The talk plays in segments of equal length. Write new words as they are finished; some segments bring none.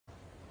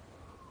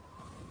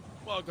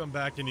Welcome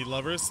back, indie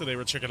lovers. Today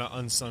we're checking out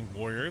Unsung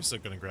Warriors, so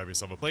gonna grab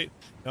yourself a plate.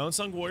 Now,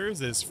 Unsung Warriors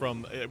is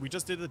from, we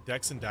just did the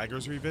Decks and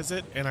Daggers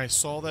revisit, and I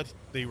saw that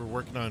they were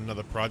working on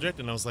another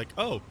project, and I was like,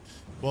 oh,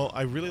 well,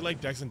 I really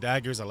like Decks and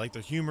Daggers, I like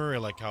their humor, I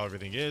like how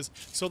everything is,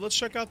 so let's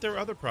check out their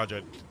other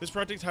project. This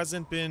project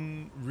hasn't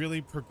been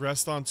really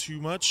progressed on too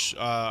much.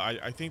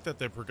 I think that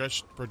the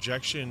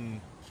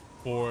projection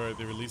for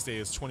the release date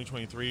is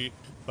 2023,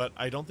 but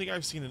I don't think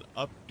I've seen an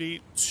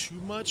update too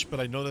much, but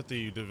I know that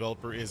the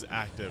developer is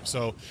active.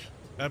 So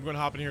I'm going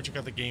to hop in here and check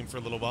out the game for a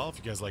little while. If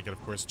you guys like it,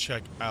 of course,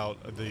 check out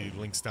the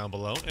links down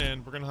below,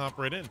 and we're going to hop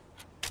right in.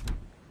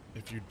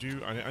 If you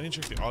do, I need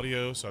to check the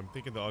audio, so I'm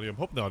thinking the audio, I'm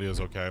hoping the audio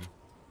is okay.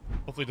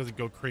 Hopefully it doesn't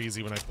go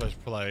crazy when I press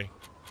play.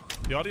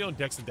 The audio in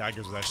Decks and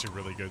Daggers was actually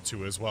really good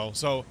too as well.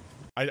 So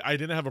I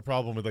didn't have a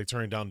problem with like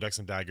turning down Decks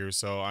and Daggers,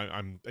 so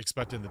I'm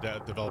expecting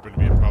the developer to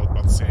be probably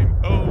about the same.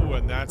 Oh,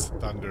 and that's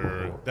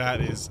thunder.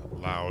 That is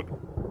loud.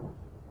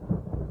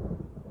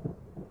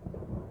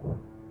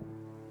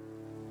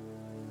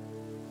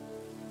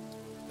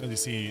 And you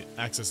see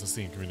access to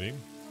Steam community.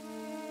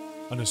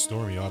 On a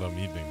stormy autumn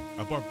evening,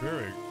 a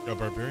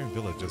barbarian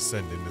village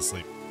ascended into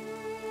sleep.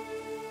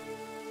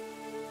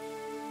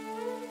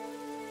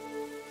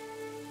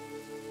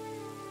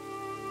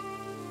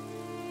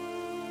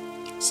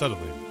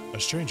 Suddenly, a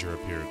stranger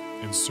appeared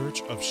in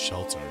search of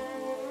shelter.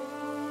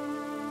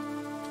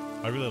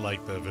 I really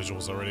like the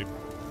visuals already.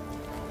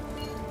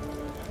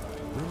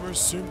 Rumors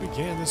soon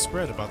began to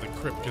spread about the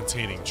crypt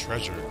containing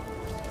treasure.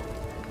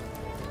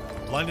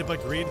 Blinded by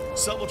greed,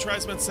 several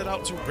tribesmen set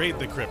out to raid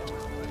the crypt.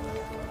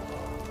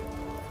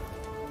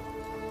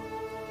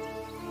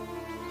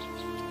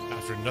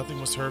 After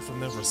nothing was heard from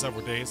them for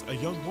several days, a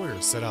young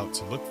warrior set out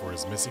to look for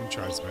his missing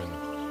tribesmen.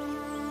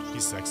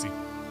 He's sexy.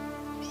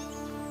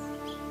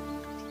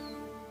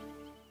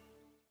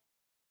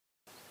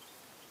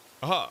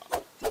 Aha!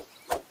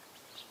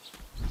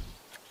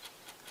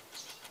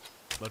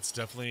 Let's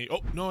definitely...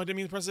 Oh, no, I didn't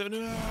mean to press it.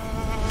 No!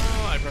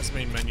 I pressed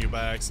main menu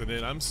by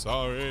accident. I'm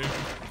sorry.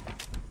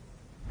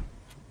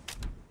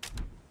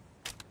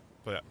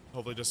 But yeah,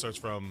 hopefully just starts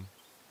from...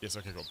 Yes,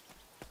 okay, cool.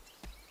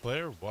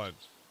 Player 1.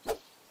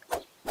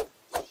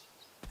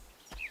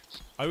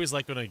 I always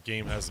like when a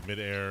game has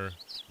mid-air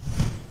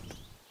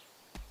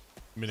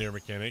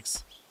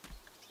mechanics.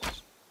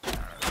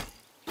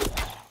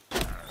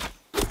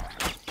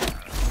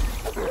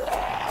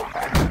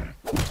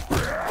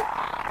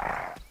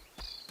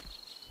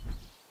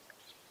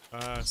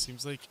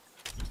 Seems like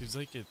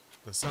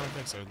the sound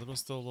effects are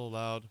still a little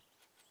loud.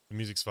 The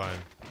music's fine.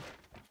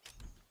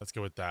 Let's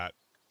go with that.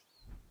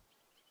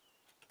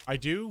 I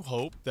do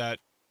hope that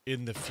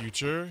in the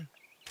future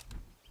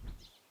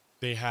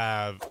they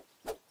have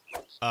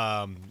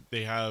a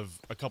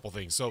couple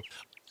things. So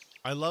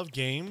I love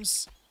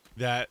games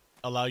that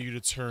allow you to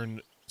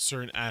turn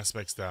certain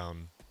aspects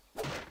down.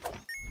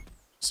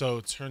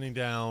 So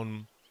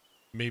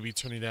maybe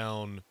turning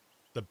down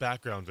the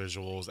background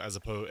visuals as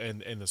opposed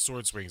and the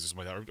sword swings or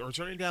something like that, or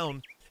turning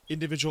down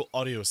individual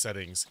audio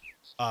settings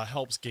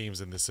helps games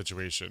in this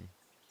situation.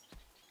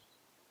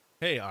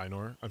 Hey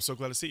Einor, I'm so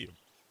glad to see you.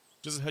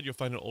 Just ahead you'll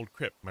find an old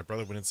crypt. My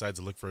brother went inside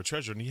to look for a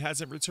treasure and he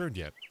hasn't returned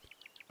yet.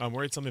 I'm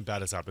worried something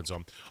bad has happened to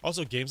him.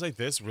 Also, games like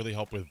this really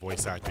help with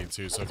voice acting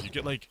too. So if you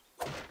get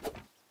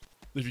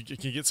if you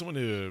can get someone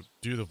to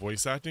do the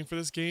voice acting for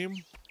this game,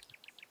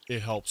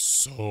 it helps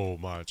so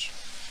much.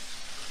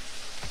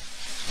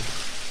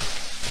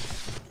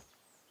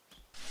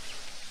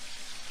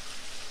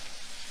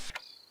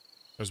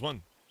 There's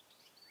one.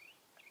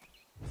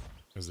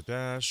 There's a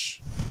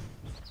dash.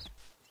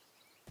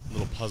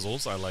 Little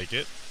puzzles, I like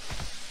it.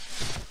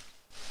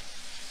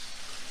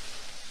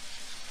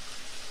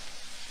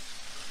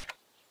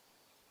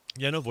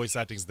 Yeah, no, voice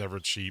acting's never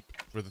cheap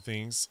for the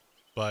things,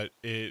 but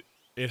it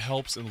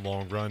helps in the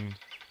long run.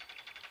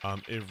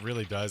 It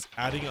really does.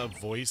 Adding a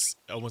voice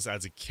almost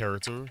adds a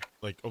character,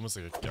 like almost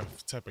like a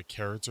type of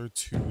character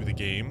to the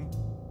game.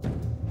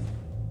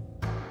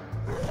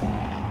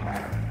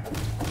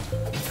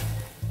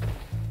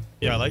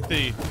 Yeah, I like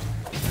the...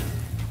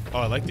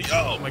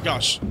 Oh my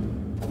gosh.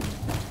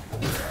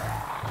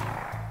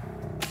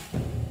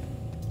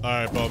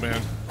 Alright,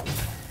 Bowman.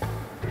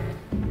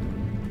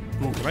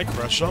 Ooh, can I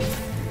crush them?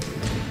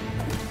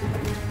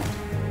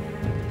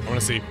 I want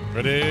to see.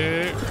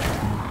 Ready?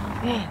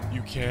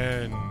 You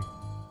can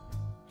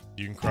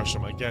crush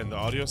them. Again, the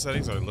audio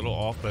settings are a little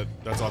off, but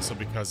that's also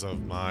because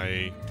of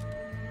my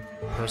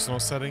personal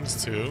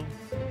settings, too.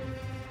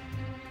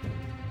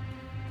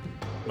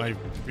 My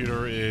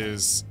computer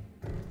is...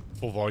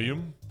 full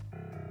volume.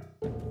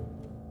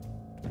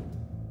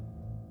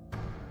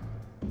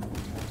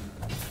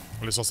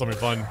 I just saw something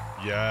fun.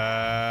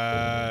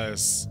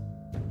 Yes.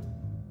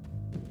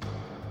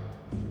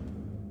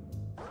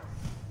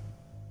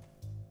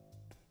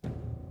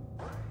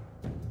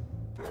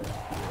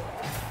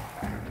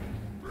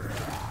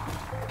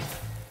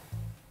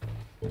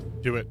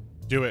 Do it.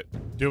 Do it.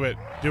 Do it.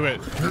 Do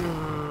it.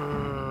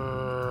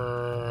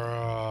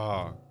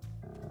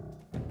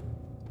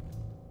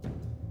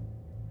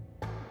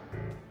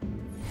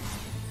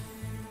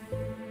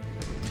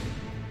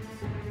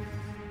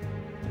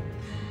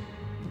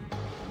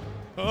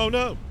 Oh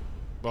no!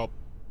 Well,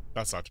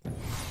 that sucked.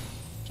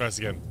 Try this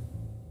again.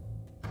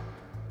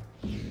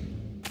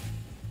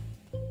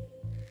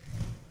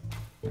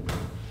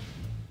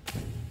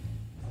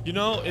 You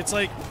know, it's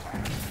like,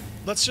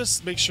 let's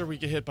just make sure we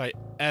get hit by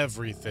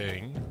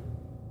everything.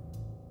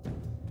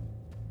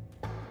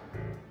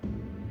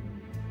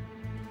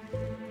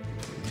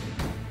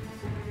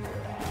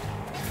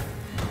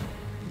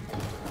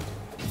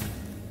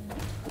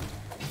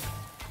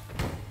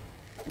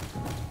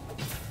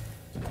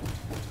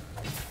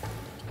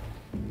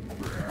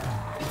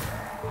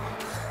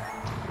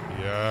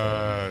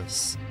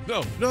 Yes.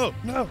 No, no,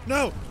 no,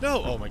 no,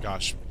 no. Oh my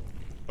gosh.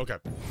 Okay.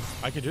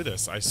 I can do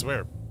this, I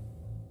swear.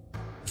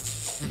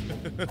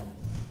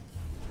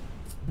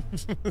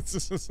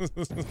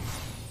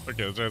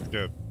 Okay, that's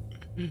good.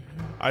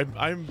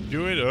 I'm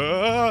doing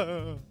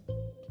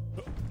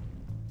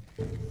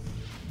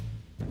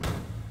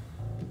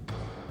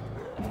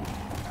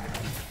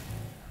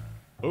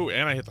Oh,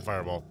 and I hit the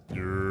fireball.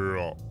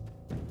 Yeah.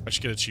 I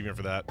should get an achievement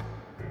for that.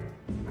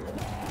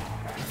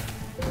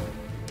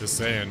 Just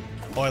saying.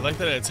 Oh, I like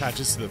that it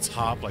attaches to the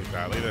top like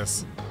that. Look at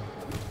this.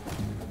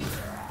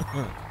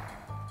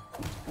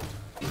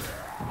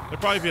 There'll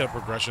probably be a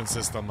progression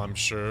system, I'm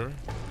sure.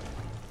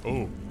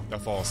 Oh,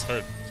 that falls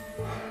hurt.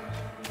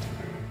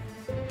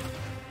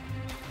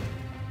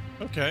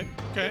 Okay,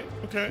 okay,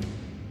 okay.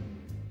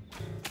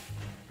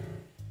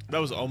 That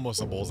was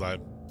almost a bullseye.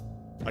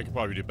 I could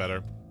probably do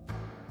better.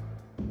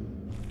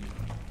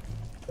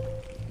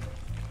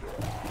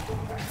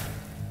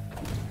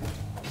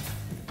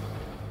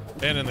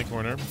 And in the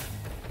corner.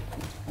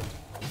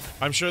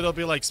 I'm sure there'll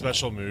be like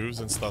special moves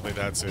and stuff like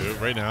that too.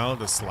 Right now,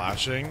 the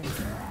slashing,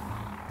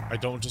 I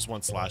don't just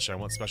want slashing, I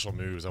want special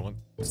moves. I want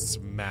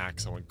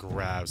smacks, I want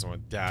grabs, I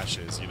want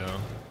dashes, you know?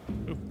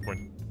 Ooh,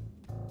 corn.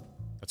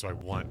 That's what I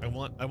want.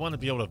 I want to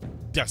be able to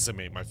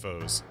decimate my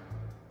foes.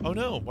 Oh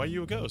no, why are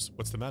you a ghost?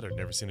 What's the matter?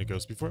 Never seen a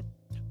ghost before?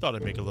 Thought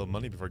I'd make a little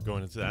money before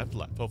going into the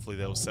afterlife. Hopefully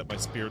that will set my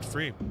spirit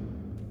free.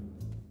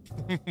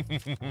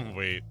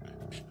 Wait.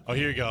 Oh,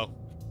 here you go.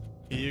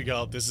 Here you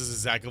go. This is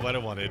exactly what I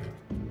wanted.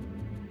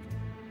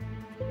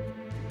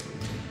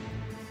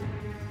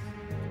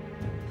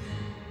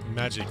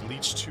 Magic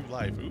leech to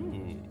life.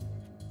 Ooh.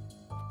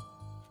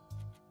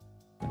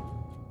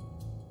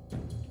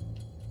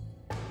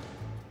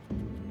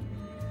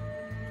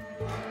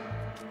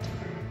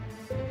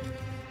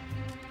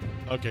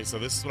 Okay, so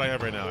this is what I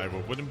have right now. I have a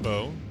wooden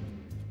bow.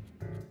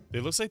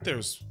 It looks like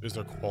is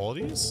there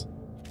qualities?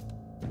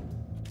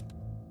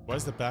 Why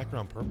is the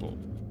background purple?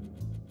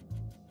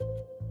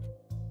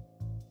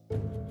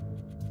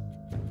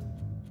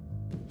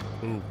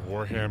 Ooh,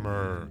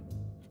 Warhammer.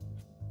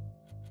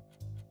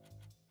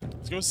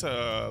 Let's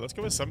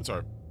go with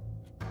Scimitar.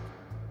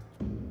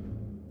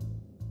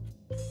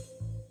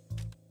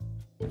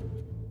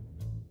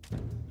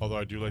 Although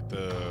I do like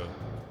the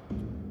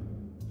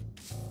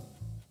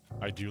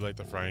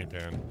frying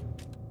pan.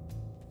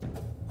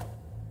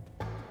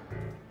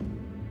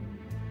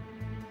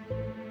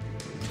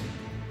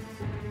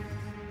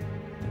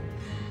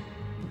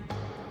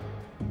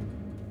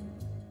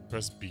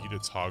 Press B to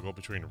toggle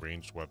between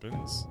ranged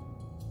weapons.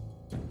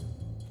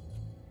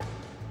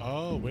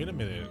 Oh, wait a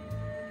minute.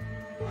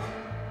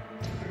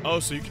 Oh,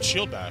 so you can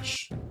shield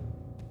bash.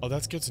 Oh,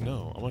 that's good to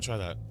know. I want to try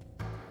that.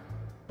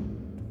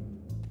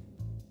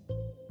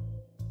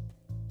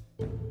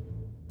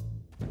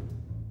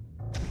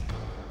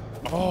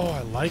 Oh,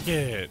 I like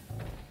it.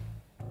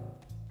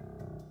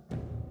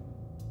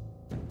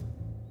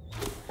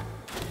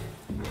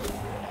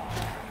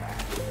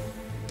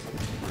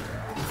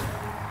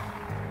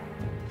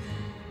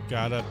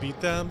 Gotta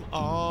beat them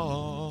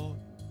all.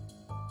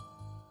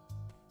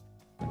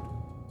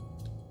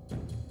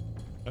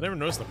 I never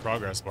noticed the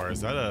progress bar.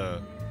 Is that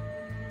a...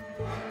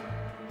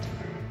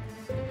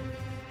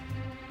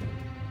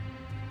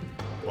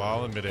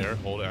 While in midair,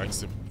 hold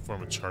X to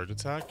perform a charge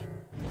attack?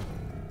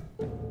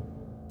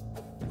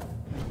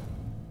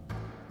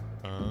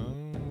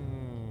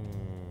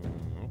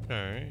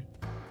 Okay.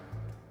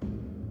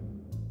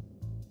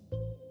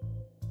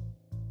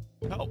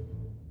 Help.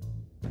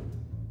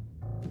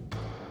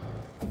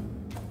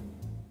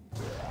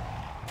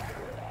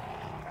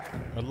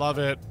 I love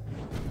it.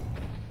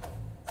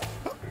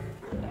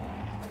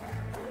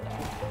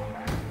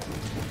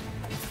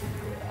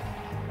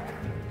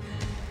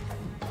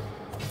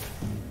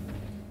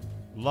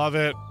 Love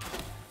it.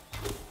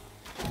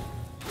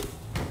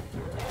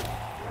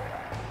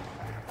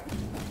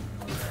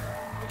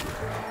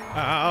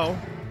 Ow.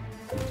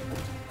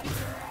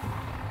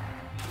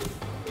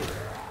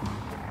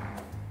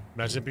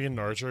 Imagine being an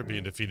archer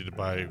being defeated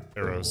by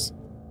arrows.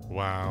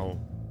 Wow.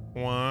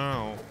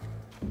 Wow.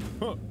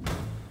 Huh.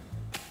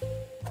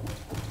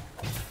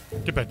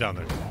 Get back down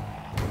there.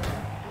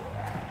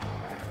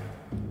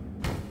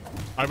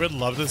 I would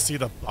love to see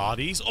the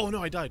bodies. Oh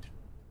no, I died.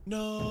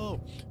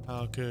 No.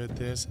 How could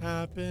this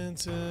happen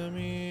to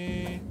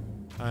me?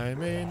 I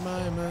made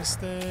my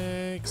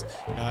mistakes.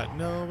 Got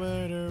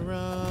nowhere to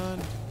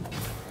run.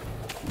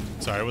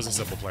 Sorry, it was a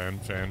Simple Plan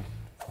fan.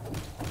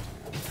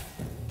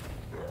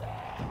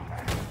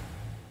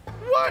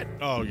 What?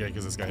 Oh, yeah,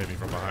 because this guy hit me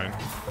from behind.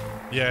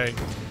 Yay.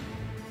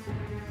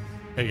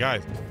 Hey,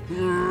 guys.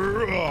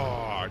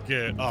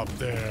 Get up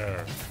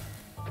there.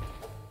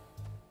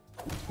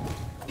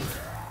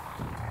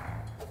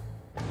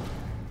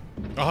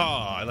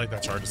 Ah, I like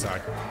that charge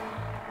attack.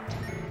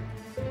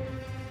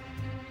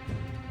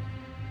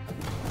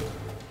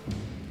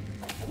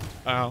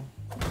 Ow.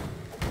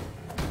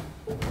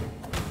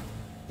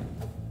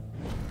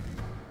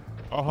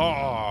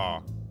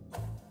 Aha!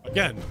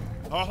 Again.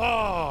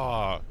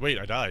 Aha! Wait,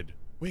 I died.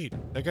 Wait,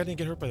 that guy didn't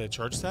get hurt by that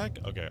charge attack?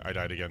 Okay, I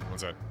died again. One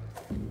sec.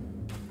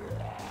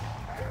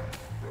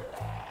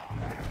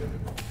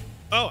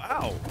 Oh,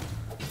 ow!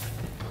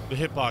 The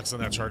hitbox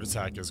on that charge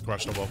attack is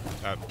questionable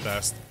at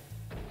best.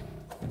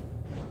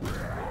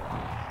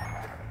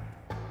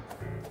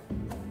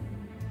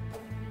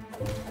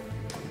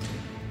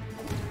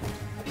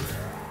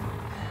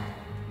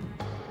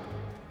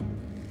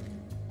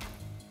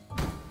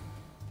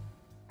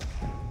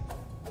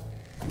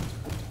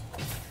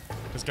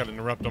 Just gotta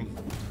interrupt him.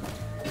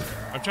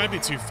 I'm trying to be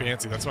too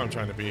fancy, that's what I'm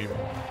trying to be.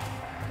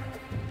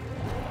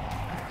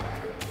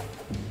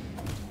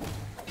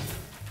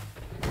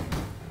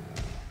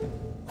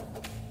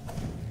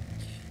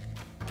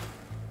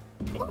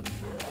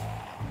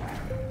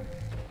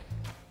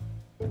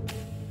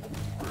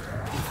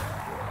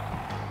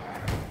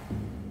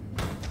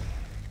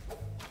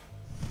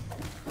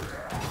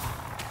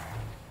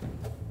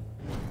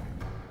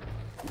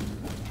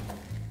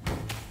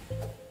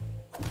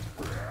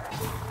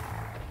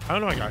 I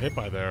don't know, I got hit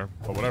by there,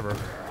 but whatever.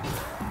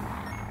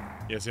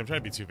 Yeah, see, I'm trying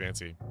to be too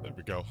fancy. There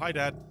we go. Hi,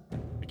 Dad.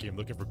 I came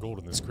looking for gold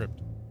in this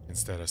crypt.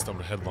 Instead, I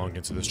stumbled headlong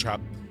into this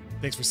trap.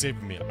 Thanks for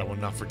saving me. I will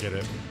not forget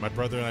it. My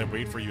brother and I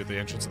wait for you at the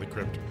entrance of the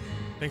crypt.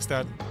 Thanks,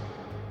 Dad.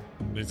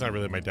 He's not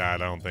really my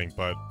dad, I don't think,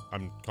 but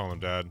I'm calling him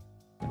Dad.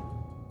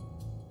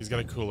 He's got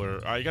a cooler...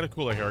 he got a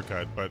cooler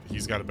haircut, but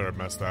he's got a better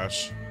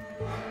mustache.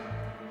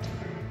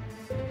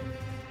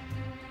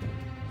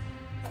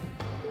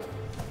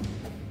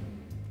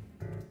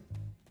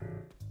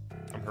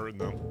 I'm hurting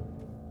them.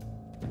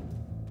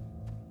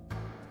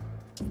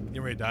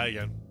 You're ready to die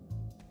again.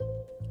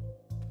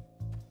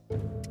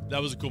 That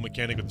was a cool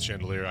mechanic with the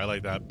chandelier. I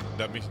like that.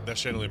 That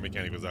chandelier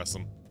mechanic was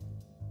awesome.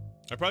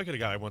 I probably could have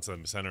got it once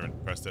in the center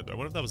and pressed it. I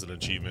wonder if that was an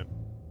achievement.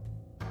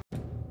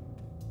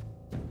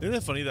 Isn't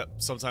it funny that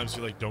sometimes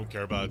you like don't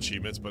care about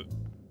achievements, but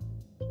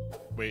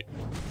wait.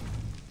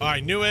 Oh, I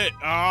knew it!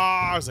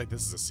 Ah, I was like,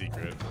 this is a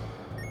secret.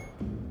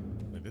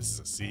 Like, this is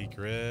a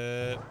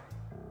secret.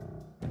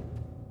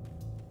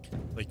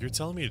 Like, you're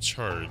telling me to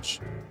charge,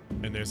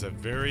 and there's a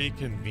very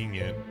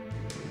convenient,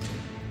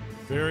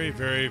 very,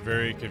 very,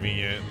 very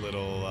convenient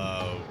little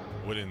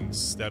wooden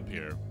step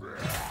here.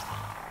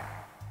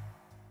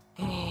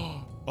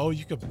 Oh,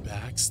 you could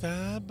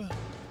backstab?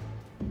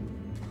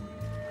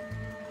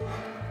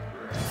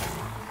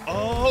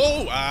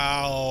 Oh,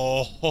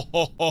 ow.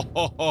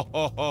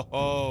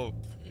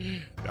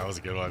 That was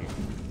a good one.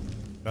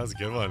 That was a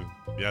good one.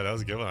 Yeah, that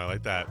was a good one. I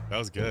like that. That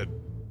was good.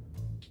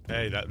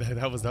 Hey, that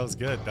was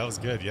good. That was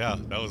good. Yeah,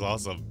 that was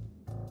awesome.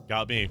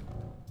 Got me.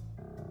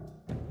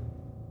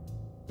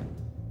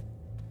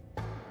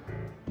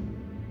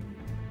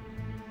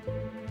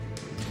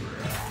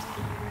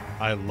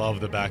 I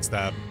love the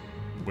backstab.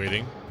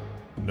 Waiting.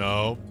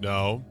 No,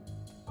 no.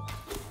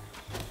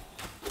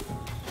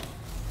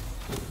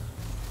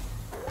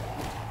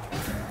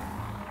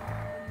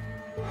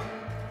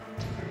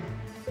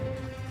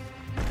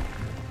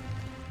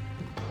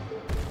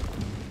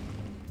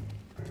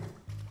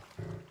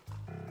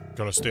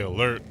 Gotta stay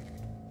alert.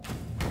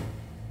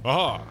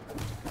 Aha!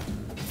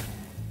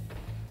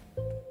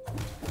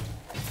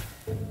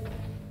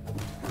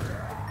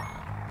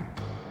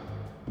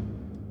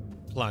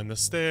 Climb the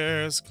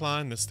stairs,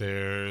 climb the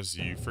stairs.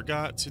 You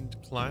forgot to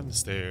climb the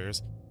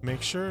stairs.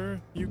 Make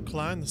sure you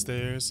climb the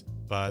stairs.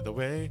 By the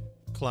way,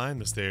 climb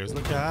the stairs.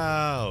 Look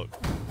out!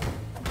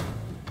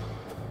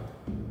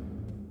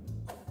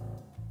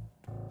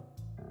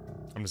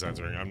 I'm just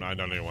answering. I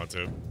don't even want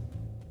to.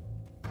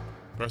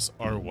 Press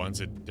R1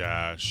 to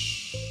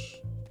dash.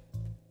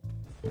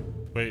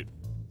 Wait.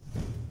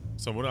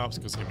 So what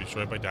obstacles can be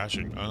destroyed by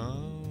dashing?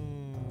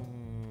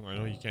 Oh, I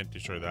know you can't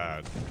destroy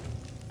that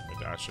by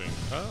dashing.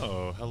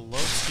 Oh, hello,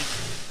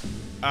 Steve.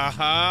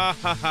 Aha!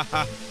 Ha ha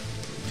ha!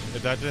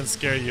 If that didn't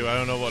scare you, I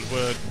don't know what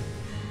would.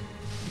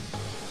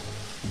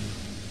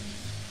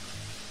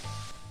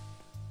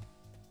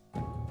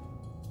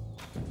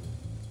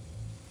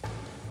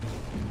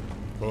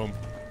 Boom.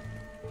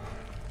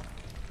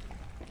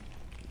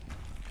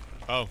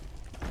 Oh.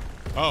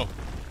 Oh.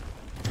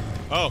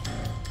 Oh.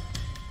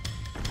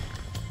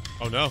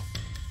 Oh no.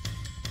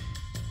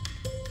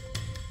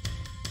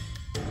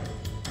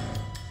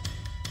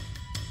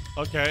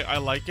 Okay, I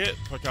like it,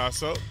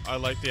 Picasso. I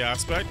like the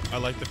aspect. I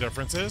like the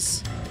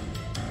differences.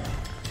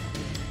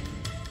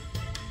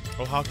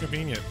 Oh, how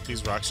convenient.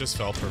 These rocks just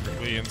fell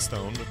perfectly in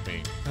stone with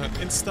me.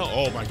 In stone.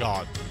 Oh my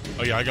god.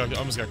 Oh yeah, I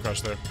almost got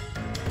crushed there.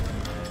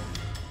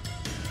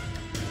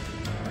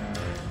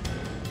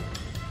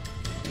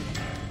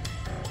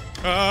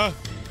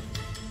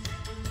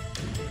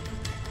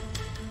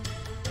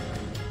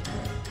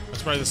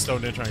 Try the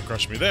stone in, try and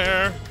crush me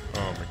there.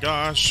 Oh my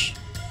gosh.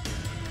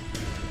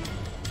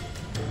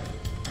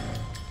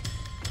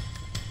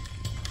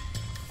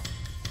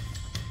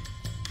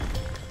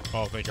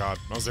 Oh, thank God.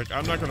 I was like,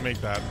 I'm not gonna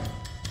make that.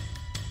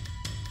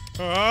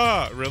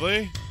 Ah,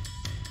 really?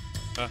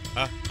 Okay,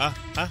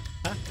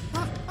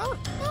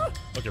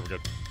 we're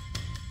good.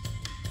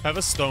 Have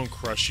a stone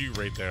crush you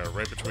right there,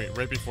 right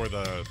before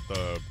the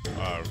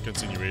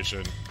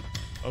continuation.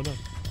 Oh no.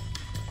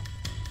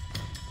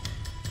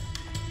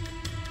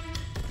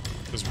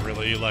 Just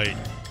really, like,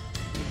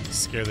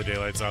 scare the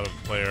daylights out of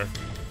the player.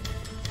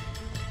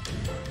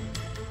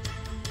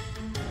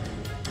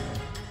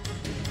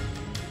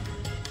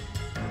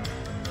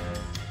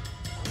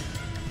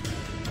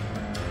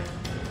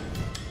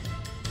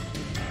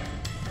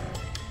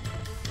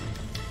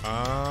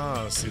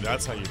 Ah, see,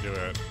 that's how you do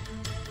it.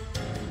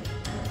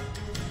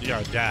 You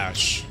gotta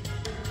dash.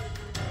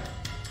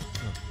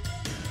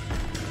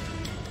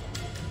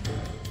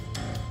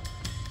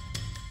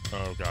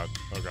 Oh god,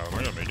 am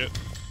I gonna make it?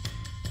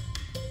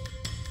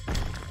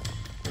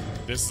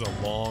 This is a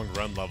long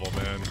run level,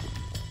 man.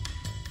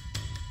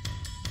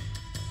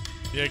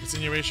 Yeah,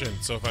 continuation.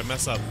 So if I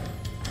mess up,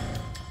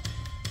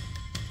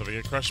 so if I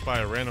get crushed by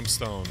a random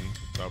stone,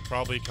 that'll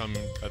probably come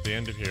at the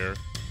end of here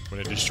when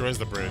it destroys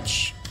the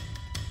bridge.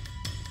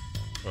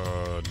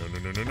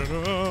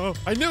 No.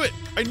 I knew it!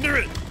 I knew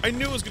it! I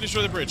knew it was gonna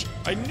destroy the bridge.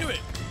 I knew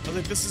it! I was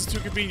like, this is too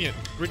convenient.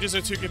 Bridges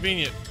are too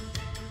convenient.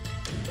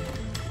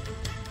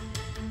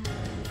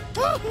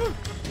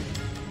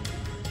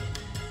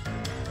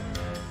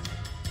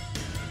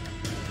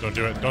 Don't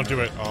do it. Don't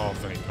do it. Oh,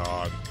 thank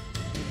God.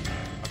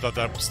 I thought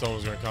that stone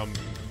was gonna come.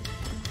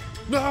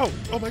 No!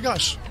 Oh my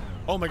gosh!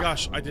 Oh my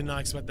gosh, I did not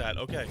expect that.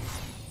 Okay.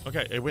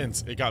 Okay, it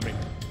wins. It got me.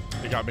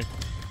 It got me.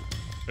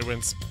 It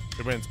wins.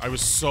 It wins. I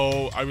was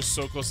so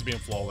close to being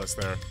flawless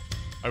there.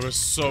 I was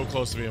so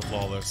close to being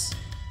flawless.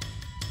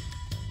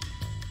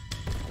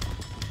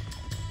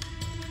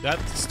 That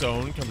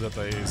stone comes at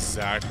the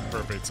exact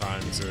perfect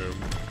time too.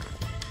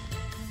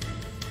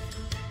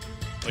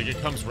 Like, it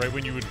comes right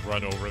when you would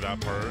run over that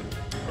part.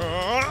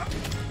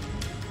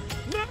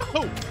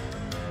 No!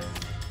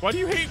 Why do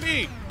you hate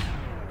me?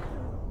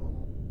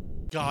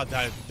 God,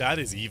 that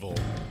is evil.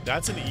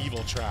 That's an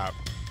evil trap.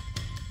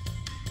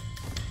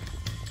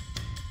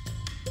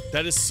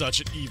 That is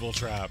such an evil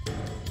trap.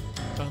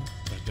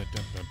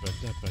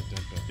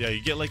 Yeah,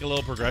 you get like a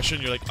little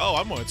progression. You're like, oh,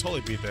 I'm gonna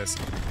totally beat this.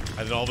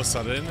 And then all of a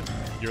sudden,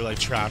 you're like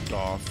trapped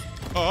off.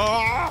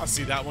 Oh,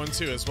 see that one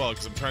too as well,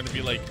 because I'm trying to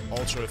be like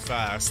ultra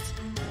fast.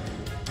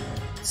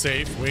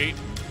 Safe, wait.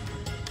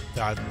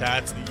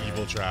 That's the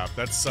evil trap.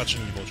 That's such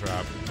an evil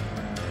trap.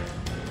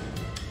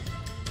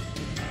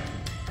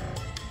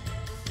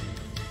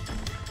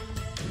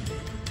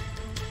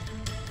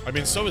 I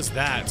mean, so is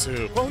that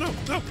too. Oh no,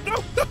 no,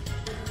 no, no,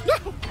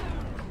 no!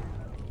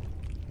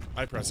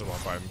 I press the wrong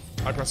button.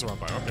 I press the wrong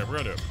button. Okay, we're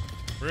gonna do it.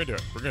 We're gonna do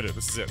it. We're gonna do it.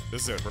 This is it.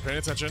 This is it. We're paying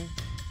attention.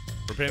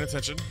 We're paying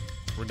attention.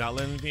 We're not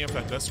letting anything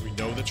affect us. We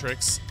know the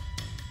tricks.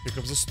 Here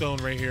comes a stone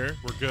right here.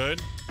 We're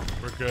good.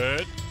 We're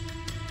good.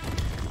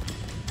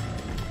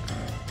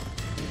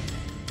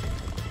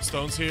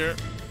 Stone's here.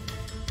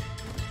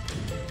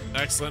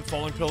 Excellent.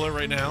 Falling pillar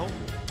right now.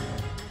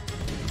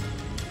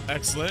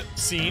 Excellent.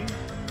 Scene.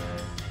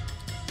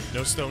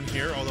 No stone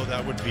here, although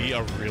that would be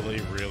a really,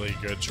 really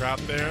good trap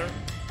there.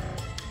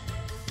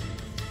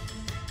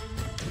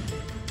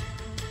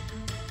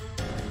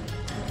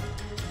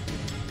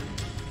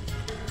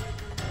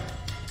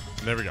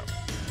 There we go.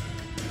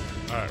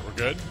 Alright, we're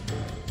good.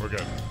 We're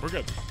good. We're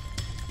good.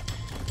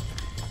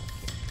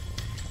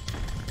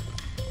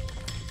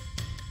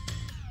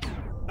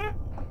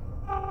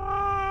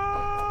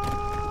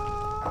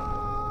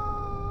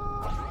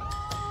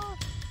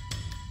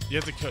 You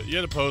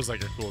have to pose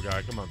like a cool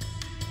guy. Come on.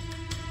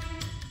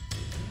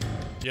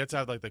 You have to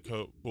have like the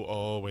cool.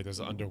 Oh wait, there's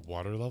an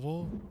underwater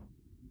level.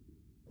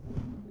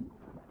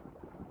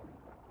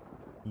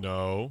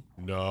 No,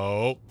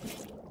 no.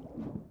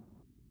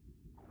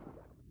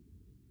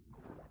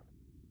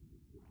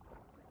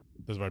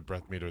 There's my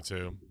breath meter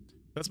too.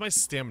 That's my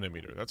stamina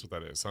meter. That's what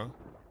that is, huh?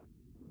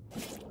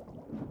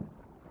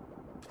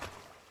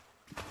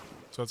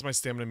 So that's my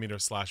stamina meter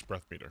 /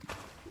 breath meter.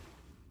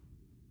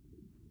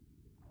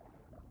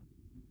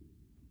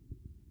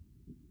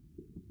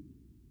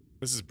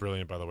 This is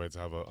brilliant, by the way, to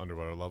have an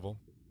underwater level.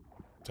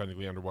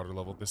 Technically underwater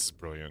level. This is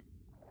brilliant.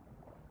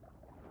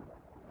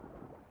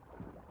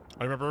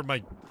 I remember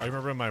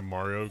in my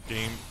Mario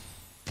game.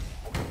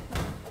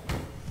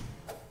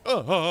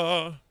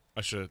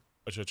 I should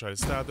try to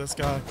stab this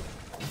guy.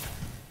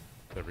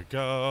 There we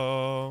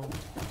go.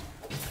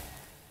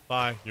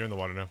 Bye. You're in the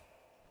water now.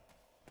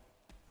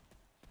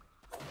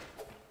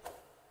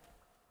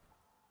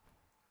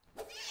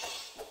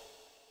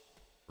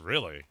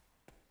 Really?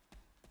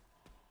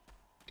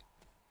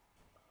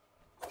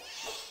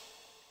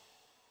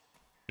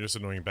 You're just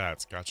annoying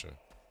bats. Gotcha.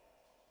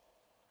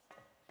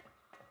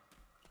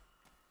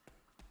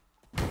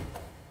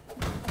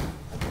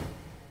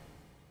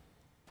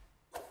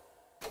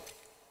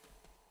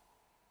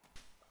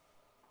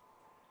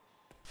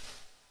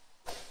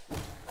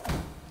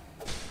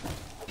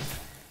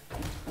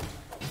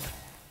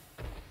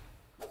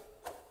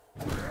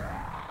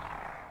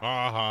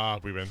 Aha,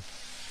 we win.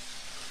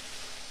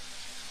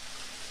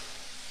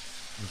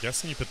 I'm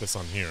guessing you put this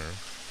on here.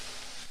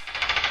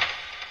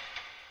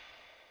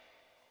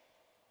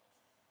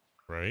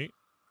 Right?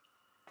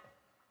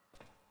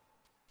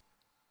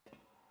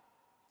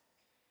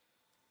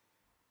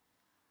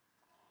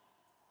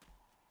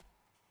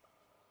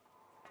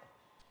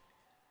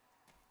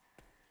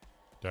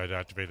 Did I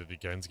activate it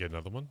again to get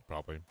another one?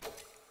 Probably.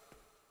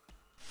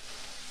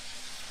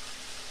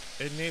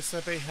 It needs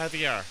to be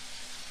heavier.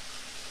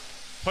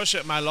 Push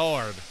it, my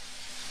lord.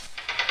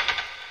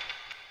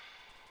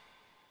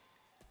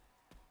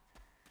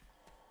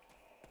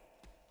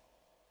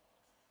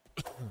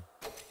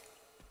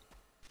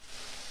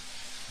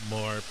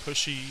 More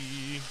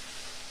pushy.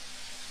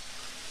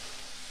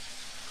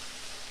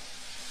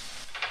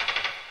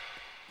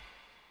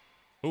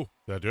 Oh,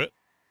 did I do it?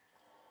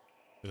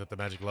 Is that the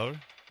magic lever?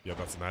 Yeah,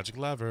 that's the magic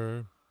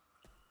lever.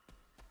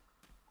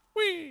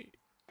 Whee!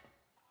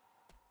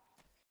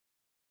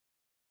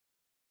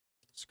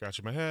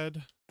 Scratching my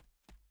head.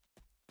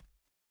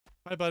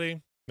 Hi,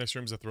 buddy. Next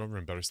room's the throne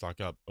room. Better stock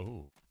up.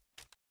 Oh.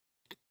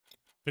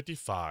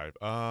 55.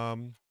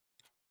 The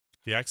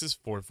axe is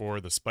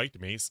 4-4. The spiked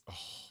mace.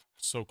 Oh,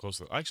 so close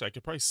to... Actually, I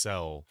could probably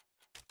sell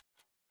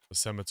the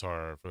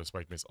scimitar for the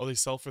spiked mace. Oh, they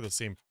sell for the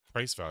same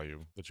price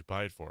value that you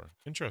buy it for.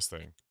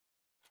 Interesting.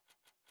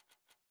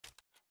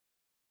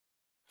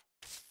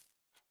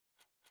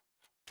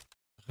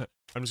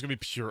 I'm just gonna be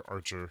pure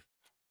archer.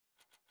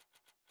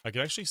 I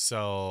could actually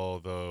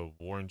sell the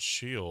worn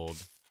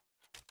shield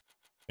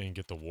and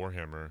get the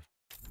warhammer.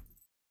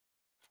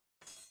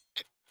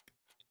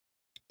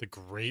 The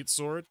great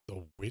sword,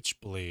 the witch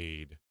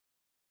blade.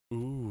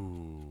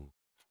 Ooh.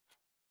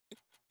 I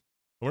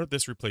wonder if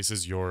this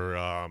replaces your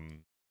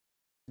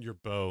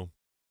bow.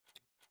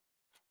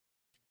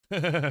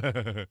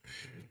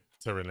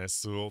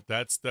 Tyrannosaurus.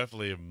 That's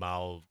definitely a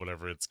mal,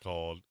 whatever it's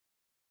called.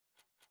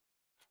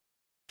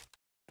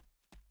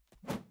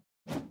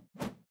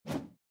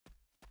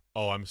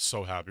 Oh, I'm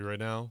so happy right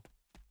now.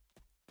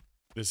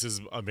 This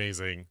is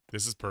amazing.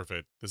 This is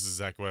perfect. This is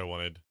exactly what I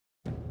wanted.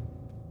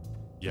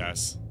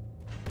 Yes.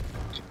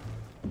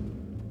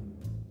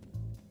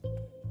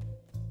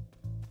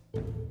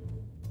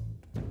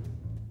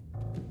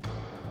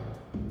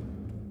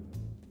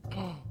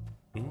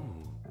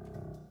 Ooh.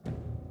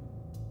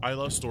 I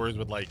love stories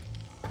with like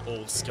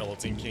old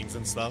skeleton kings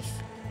and stuff.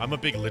 I'm a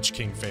big Lich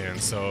King fan,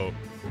 so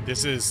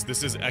this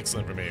is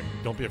excellent for me.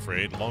 Don't be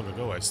afraid. Long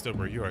ago, I stood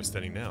where you are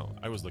standing now.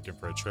 I was looking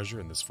for a treasure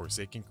in this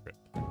forsaken crypt.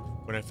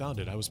 When I found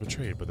it, I was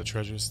betrayed, but the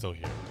treasure is still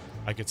here.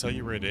 I can tell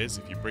you where it is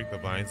if you break the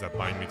vines that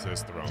bind me to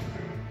this throne.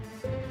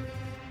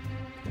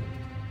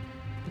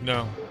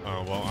 No.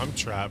 Oh, well, I'm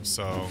trapped,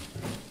 so...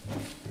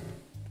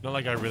 Not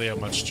like I really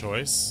have much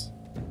choice.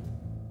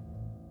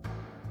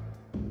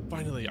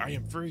 Finally, I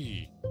am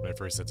free! When I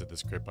first entered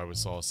this crypt, I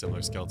saw a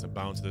similar skeleton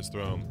bound to this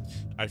throne.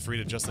 I freed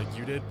it just like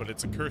you did, but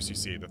it's a curse, you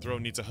see. The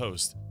throne needs a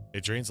host.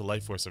 It drains the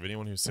life force of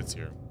anyone who sits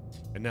here.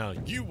 And now,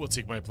 you will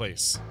take my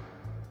place.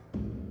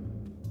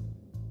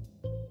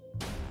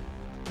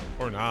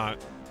 Or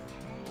not.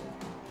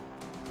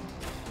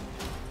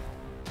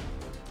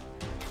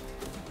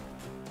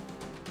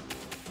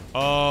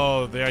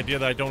 Oh, the idea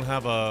that I don't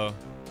have a...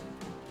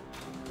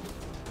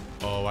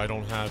 Oh, I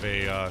don't have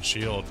a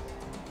shield.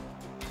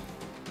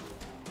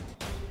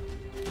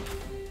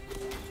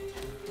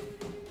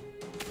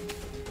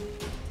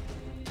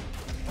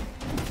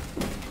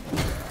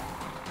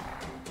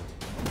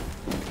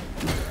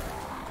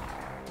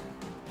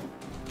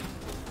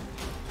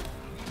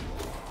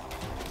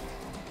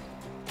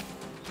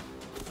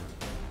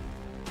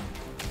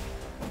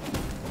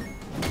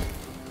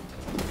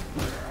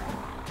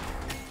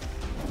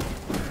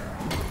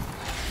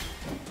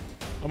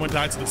 I'm gonna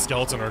die to the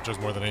skeleton archers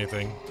more than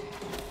anything.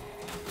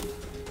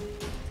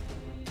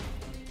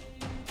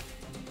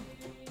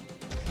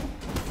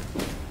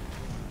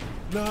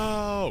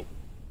 No!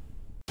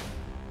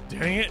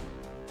 Dang it!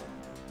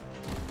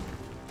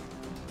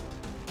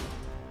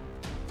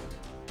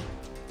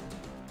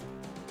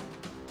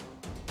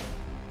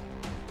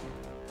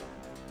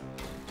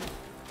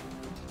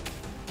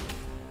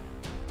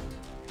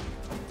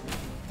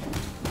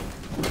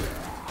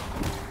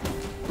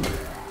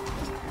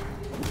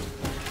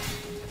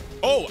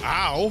 Oh,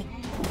 ow!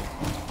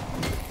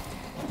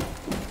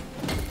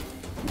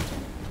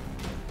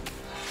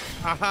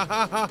 Ha ha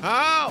ha ha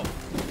ha!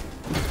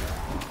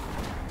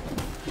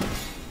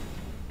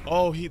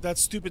 Oh, that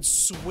stupid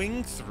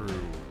swing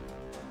through.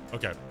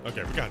 Okay,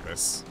 okay, we got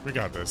this. We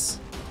got this.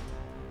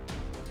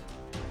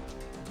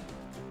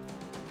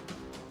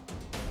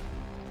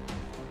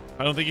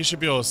 I don't think you should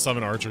be able to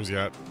summon archers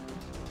yet.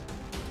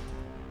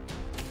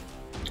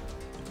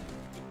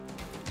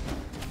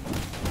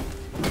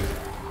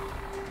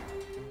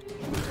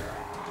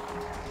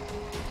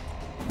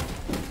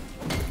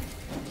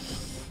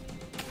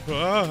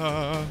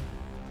 Ah.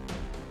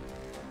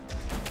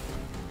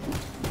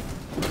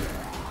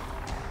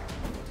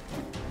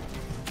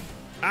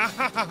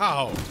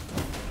 Ow!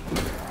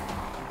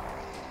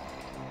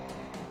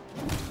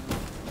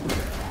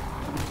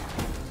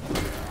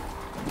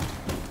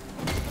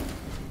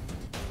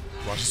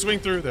 swing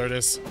through. There it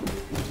is.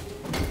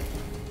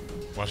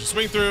 Watch her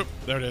swing through.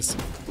 There it is.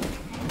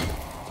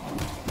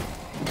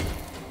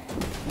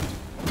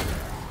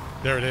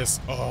 There it is.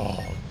 Oh,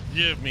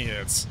 give me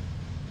it.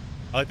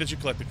 I like that you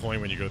collect the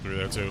coin when you go through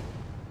there, too.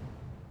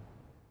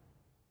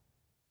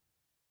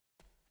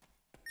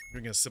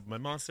 I'm gonna sip my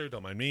monster.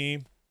 Don't mind me.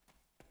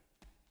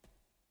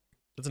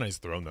 That's a nice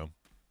throne, though.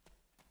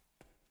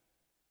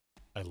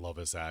 I love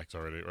this axe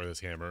already, or this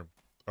hammer.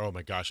 Oh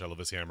my gosh, I love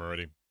this hammer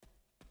already.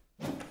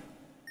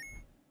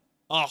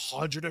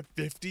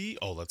 150?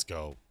 Oh, let's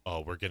go.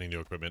 Oh, we're getting new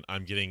equipment.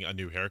 I'm getting a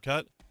new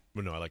haircut.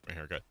 Well, no, I like my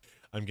haircut.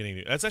 I'm getting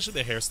new. That's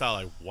actually the hairstyle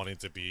I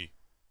wanted to be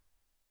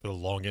for the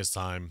longest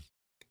time.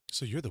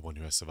 So you're the one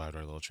who has survived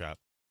our little trap.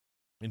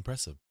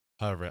 Impressive.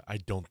 However, I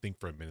don't think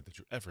for a minute that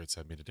your efforts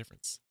have made a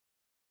difference.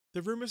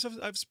 The rumors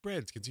I've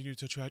spread continue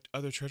to attract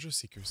other treasure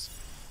seekers.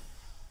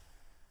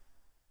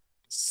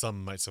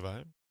 Some might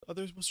survive,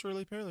 others will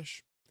surely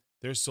perish.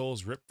 Their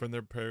souls ripped from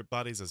their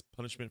bodies as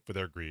punishment for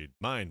their greed.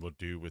 Mine will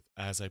do with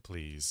as I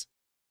please.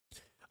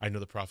 I know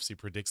the prophecy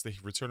predicts the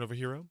return of a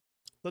hero.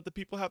 Let the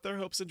people have their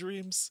hopes and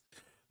dreams.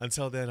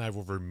 Until then, I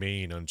will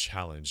remain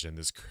unchallenged, and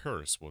this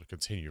curse will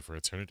continue for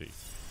eternity.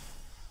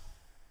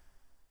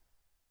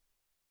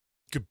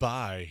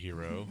 Goodbye,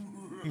 hero.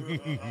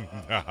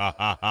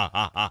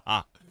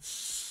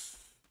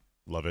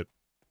 Love it.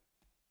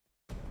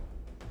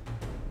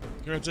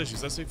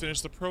 Congratulations, let's say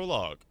finish the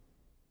prologue.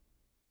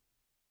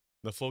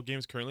 The full game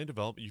is currently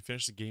developed. You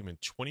finish the game in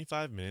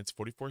 25 minutes,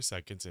 44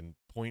 seconds, and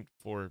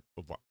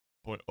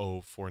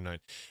 0.049.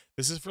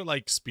 This is for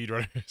like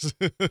speedrunners.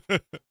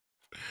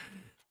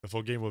 The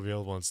full game will be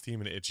available on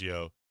Steam and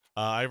itch.io.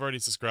 I've already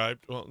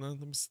subscribed. Well, no,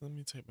 let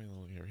me type my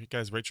little here. Hey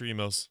guys, write your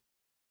emails.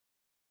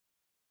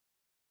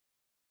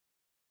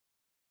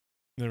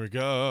 There we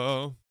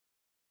go.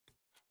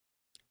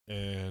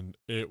 And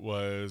it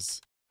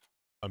was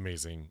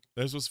amazing.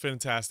 This was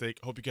fantastic.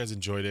 Hope you guys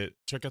enjoyed it.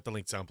 Check out the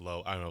links down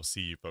below. I will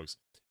see you folks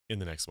in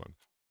the next one.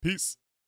 Peace.